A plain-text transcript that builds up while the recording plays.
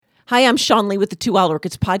Hi, I'm Sean Lee with the Two Wild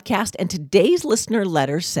Orchids podcast, and today's listener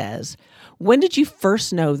letter says, when did you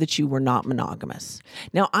first know that you were not monogamous?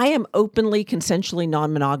 Now, I am openly, consensually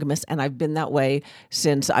non-monogamous, and I've been that way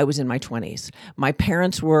since I was in my 20s. My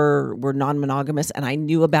parents were non-monogamous, and I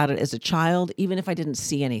knew about it as a child, even if I didn't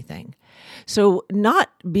see anything. So not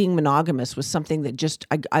being monogamous was something that just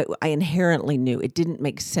I inherently knew. It didn't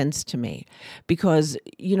make sense to me because,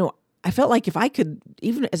 I felt like if I could,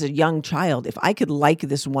 even as a young child, if I could like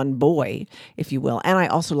this one boy, if you will, and I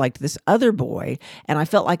also liked this other boy, and I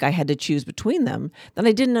felt like I had to choose between them, then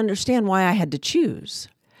I didn't understand why I had to choose.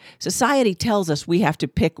 Society tells us we have to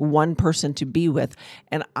pick one person to be with,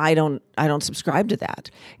 and I don't subscribe to that.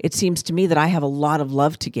 It seems to me that I have a lot of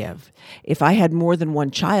love to give. If I had more than one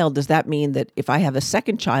child, does that mean that if I have a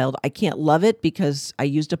second child, I can't love it because I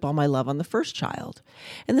used up all my love on the first child?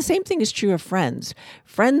 And the same thing is true of friends.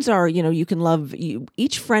 Friends are, you can love,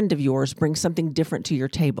 each friend of yours brings something different to your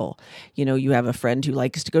table. You have a friend who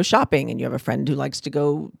likes to go shopping, and you have a friend who likes to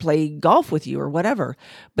go play golf with you or whatever,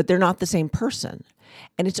 but they're not the same person.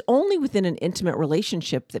 And it's only within an intimate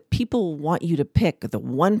relationship that people want you to pick the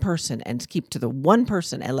one person and keep to the one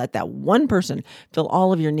person and let that one person fill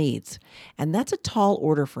all of your needs. And that's a tall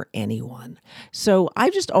order for anyone. So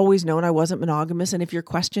I've just always known I wasn't monogamous. And if you're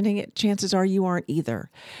questioning it, chances are you aren't either.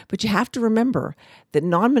 But you have to remember that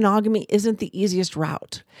non-monogamy isn't the easiest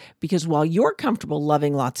route, because while you're comfortable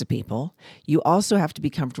loving lots of people, you also have to be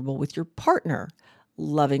comfortable with your partner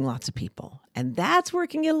loving lots of people. And that's where it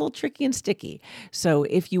can get a little tricky and sticky. So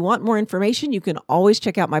if you want more information, you can always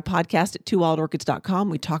check out my podcast at twowildorchids.com.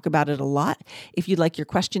 We talk about it a lot. If you'd like your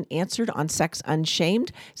question answered on Sex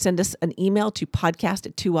Unshamed, send us an email to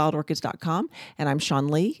podcast@twowildorchids.com. And I'm Sean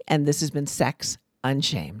Lee, and this has been Sex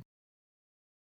Unshamed.